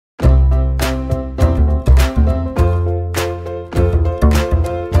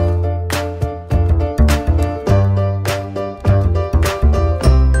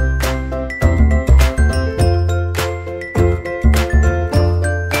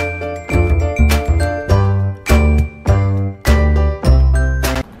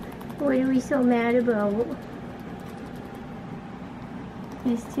about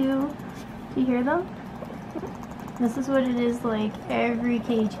these two. Do you hear them? This is what it is like every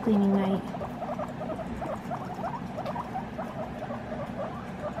cage cleaning night.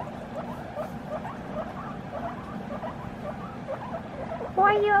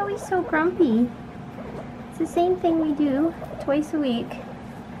 Why are you always so grumpy? It's the same thing we do twice a week.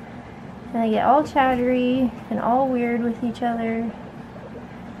 And they get all chattery and all weird with each other.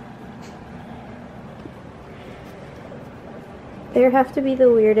 They have to be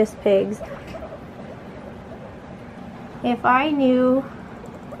the weirdest pigs. If I knew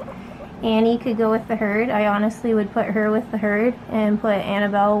Annie could go with the herd, I honestly would put her with the herd and put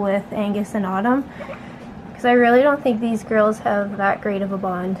Annabelle with Angus and Autumn. Because I really don't think these girls have that great of a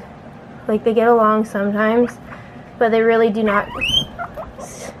bond. Like, they get along sometimes, but they really do not...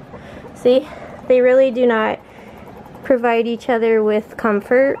 See? They really do not provide each other with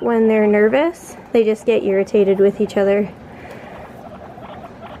comfort when they're nervous. They just get irritated with each other.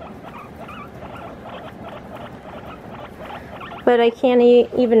 But I can't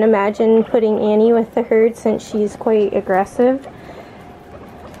even imagine putting Annie with the herd since she's quite aggressive.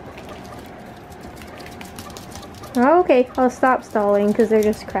 Okay, I'll stop stalling because they're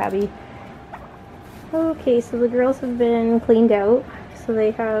just crabby. Okay, so the girls have been cleaned out. So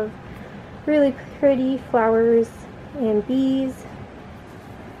they have really pretty flowers and bees.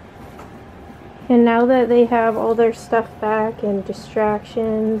 And now that they have all their stuff back and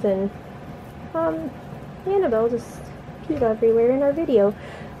distractions and Annabelle just peed everywhere in our video.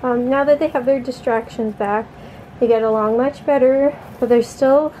 Now that they have their distractions back, they get along much better, but they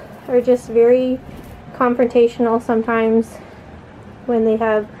still are just very confrontational sometimes when they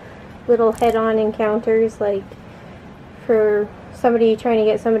have little head-on encounters, like for somebody trying to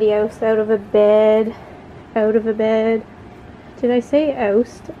get somebody else out of a bed. Did I say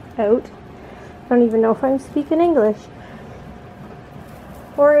oust? Out? I don't even know if I'm speaking English.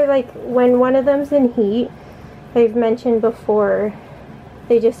 Or like when one of them's in heat, I've mentioned before,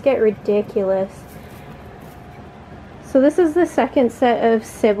 they just get ridiculous. So this is the second set of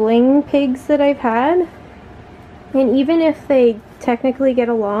sibling pigs that I've had. And even if they technically get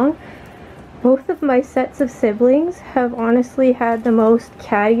along, both of my sets of siblings have honestly had the most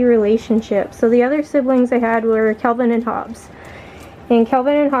catty relationship. So the other siblings I had were Kelvin and Hobbs. And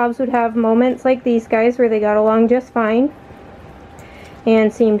Kelvin and Hobbs would have moments like these guys where they got along just fine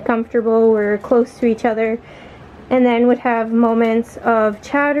and seemed comfortable, were close to each other, and then would have moments of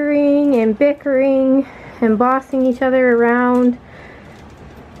chattering and bickering and bossing each other around.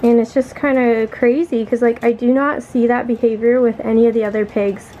 And it's just kind of crazy because, like, I do not see that behavior with any of the other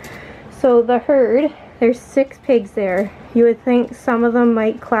pigs. So the herd, there's 6 pigs there. You would think some of them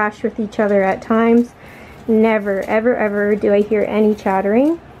might clash with each other at times. Never, ever, ever do I hear any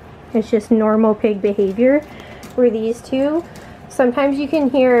chattering. It's just normal pig behavior. Where these two, sometimes you can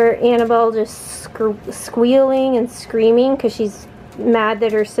hear Annabelle just squealing and screaming because she's mad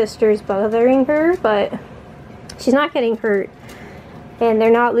that her sister's bothering her, but she's not getting hurt. And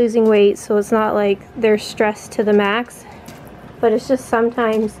they're not losing weight, so it's not like they're stressed to the max. But it's just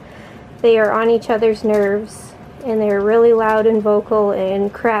sometimes they are on each other's nerves and they're really loud and vocal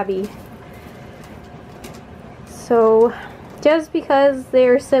and crabby. So just because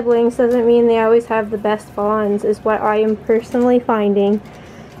they're siblings doesn't mean they always have the best bonds, is what I am personally finding.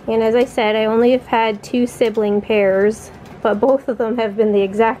 And as I said, I only have had 2 sibling pairs, but both of them have been the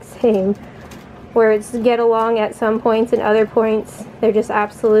exact same, where it's get along at some points and other points they're just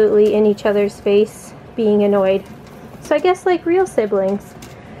absolutely in each other's face being annoyed. So I guess like real siblings.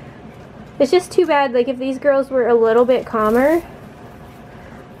 It's just too bad, like if these girls were a little bit calmer,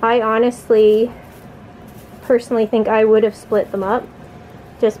 I honestly personally think I would have split them up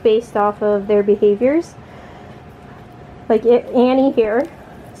just based off of their behaviors. Like Annie here,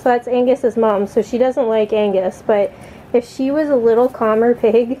 so that's Angus's mom, so she doesn't like Angus, but if she was a little calmer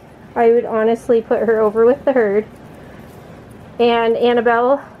pig, I would honestly put her over with the herd. And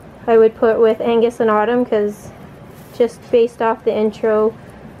Annabelle I would put with Angus and Autumn, because just based off the intro,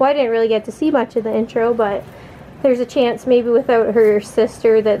 well, I didn't really get to see much of the intro, but there's a chance maybe without her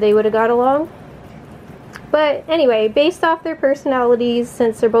sister that they would have got along. But anyway, based off their personalities,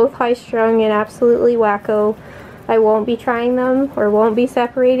 since they're both high-strung and absolutely wacko, I won't be trying them or won't be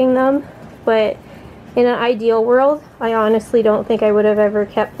separating them. But in an ideal world, I honestly don't think I would have ever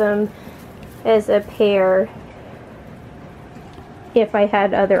kept them as a pair if I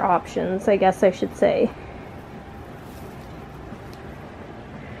had other options, I guess I should say.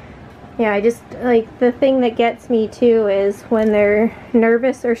 Yeah, I just, like, the thing that gets me too is when they're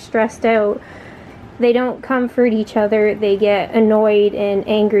nervous or stressed out, they don't comfort each other. They get annoyed and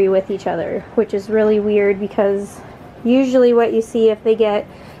angry with each other, which is really weird because usually what you see if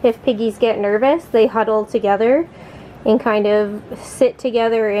piggies get nervous, they huddle together and kind of sit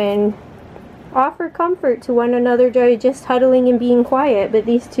together and offer comfort to one another by just huddling and being quiet. But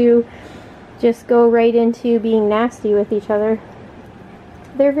these two just go right into being nasty with each other.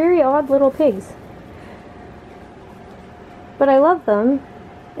 They're very odd little pigs. But I love them,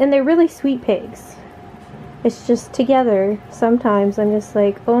 and they're really sweet pigs. It's just together, sometimes I'm just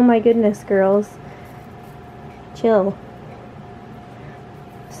like, oh my goodness, girls. Chill.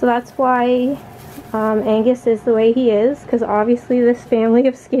 So that's why Angus is the way he is, because obviously this family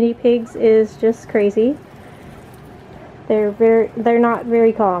of skinny pigs is just crazy. They're not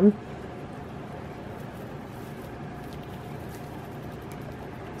very calm.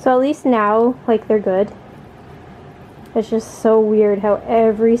 So at least now, like, they're good. It's just so weird how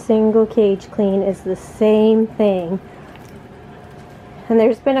every single cage clean is the same thing. And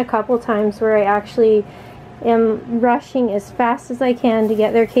there's been a couple times where I actually am rushing as fast as I can to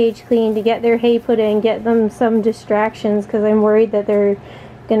get their cage clean, to get their hay put in, get them some distractions, because I'm worried that they're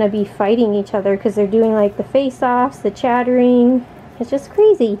gonna be fighting each other because they're doing like the face-offs, the chattering. It's just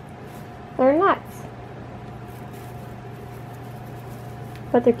crazy. They're nuts.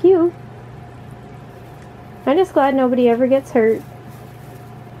 But they're cute. I'm just glad nobody ever gets hurt.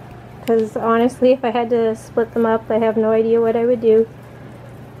 Because honestly, if I had to split them up, I have no idea what I would do.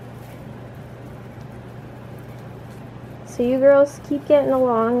 So you girls keep getting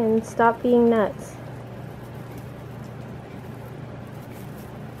along and stop being nuts.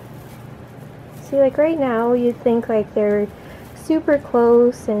 See, like right now, you'd think like they're super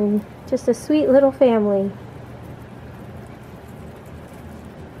close and just a sweet little family.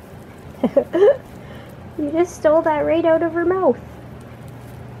 You just stole that right out of her mouth.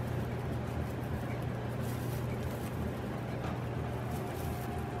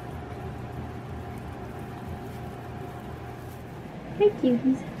 Hi,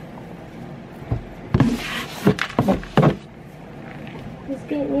 cuties. Just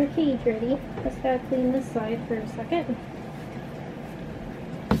getting your cage ready. Just gotta clean this side for a second.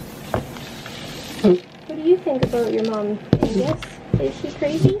 What do you think about your mom, Angus? Is she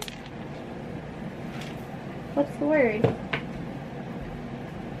crazy? What's the word?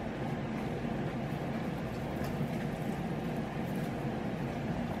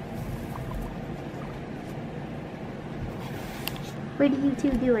 What are you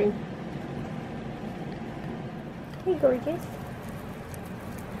two doing? Hey, gorgeous.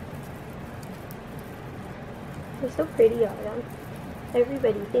 They're so pretty on them.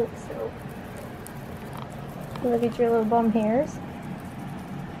 Everybody thinks so. Look at your little bum hairs.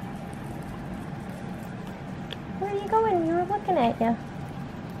 Where are you going? We were looking at you.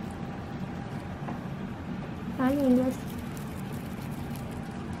 Hi, Angus.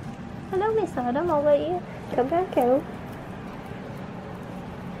 Hello, Miss Autumn. I'll let you come back out.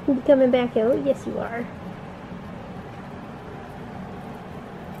 You coming back out? Yes, you are.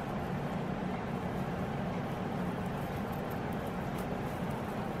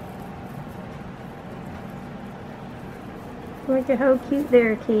 Look at how cute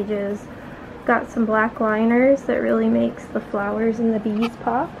their cage is. Got some black liners that really makes the flowers and the bees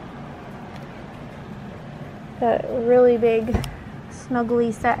pop. Got a really big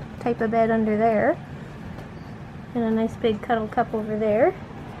snuggly set type of bed under there. And a nice big cuddle cup over there.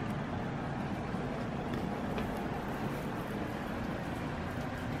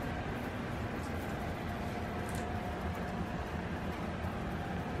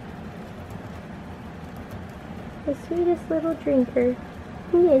 The sweetest little drinker.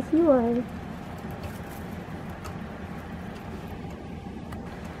 Yes, you are.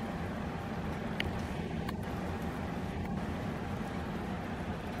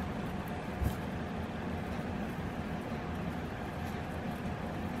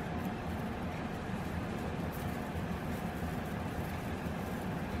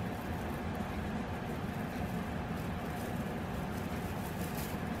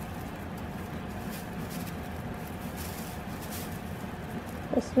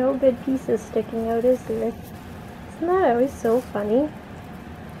 There's no good pieces sticking out, is there? Isn't that always so funny?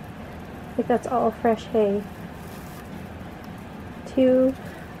 Like that's all fresh hay. Two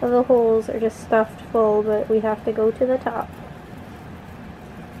of the holes are just stuffed full, but we have to go to the top.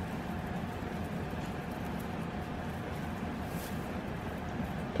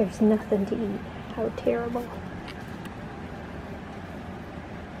 There's nothing to eat. How terrible.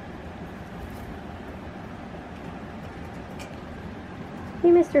 Hey,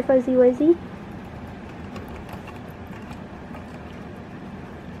 Mr. Fuzzy Wuzzy.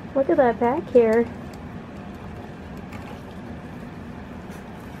 Look at that back hair.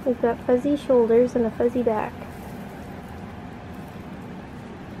 We've got fuzzy shoulders and a fuzzy back.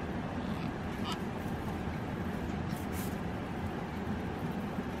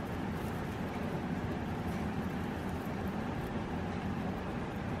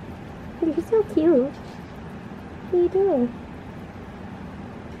 You're so cute. What are you doing?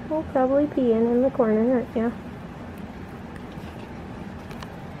 Oh, probably peeing in the corner, aren't you?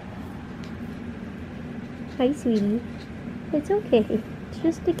 Hi, sweetie. It's okay. It's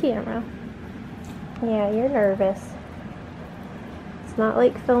just a camera. Yeah, you're nervous. It's not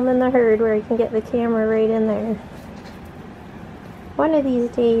like filming the herd where you can get the camera right in there. One of these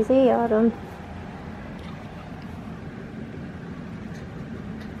days, eh, Autumn?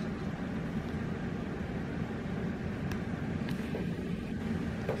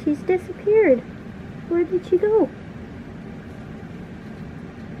 She's disappeared. Where did she go?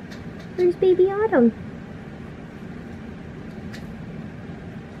 Where's baby Autumn?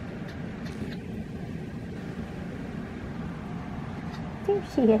 There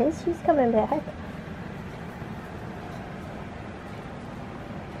she is. She's coming back.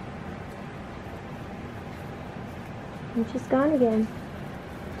 And she's gone again.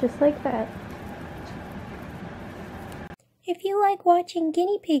 Just like that. If you like watching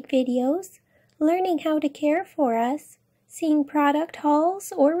guinea pig videos, learning how to care for us, seeing product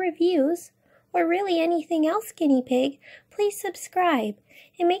hauls or reviews, or really anything else guinea pig, please subscribe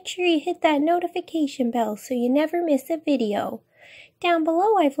and make sure you hit that notification bell so you never miss a video. Down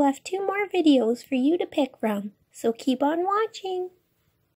below I've left 2 more videos for you to pick from, so keep on watching.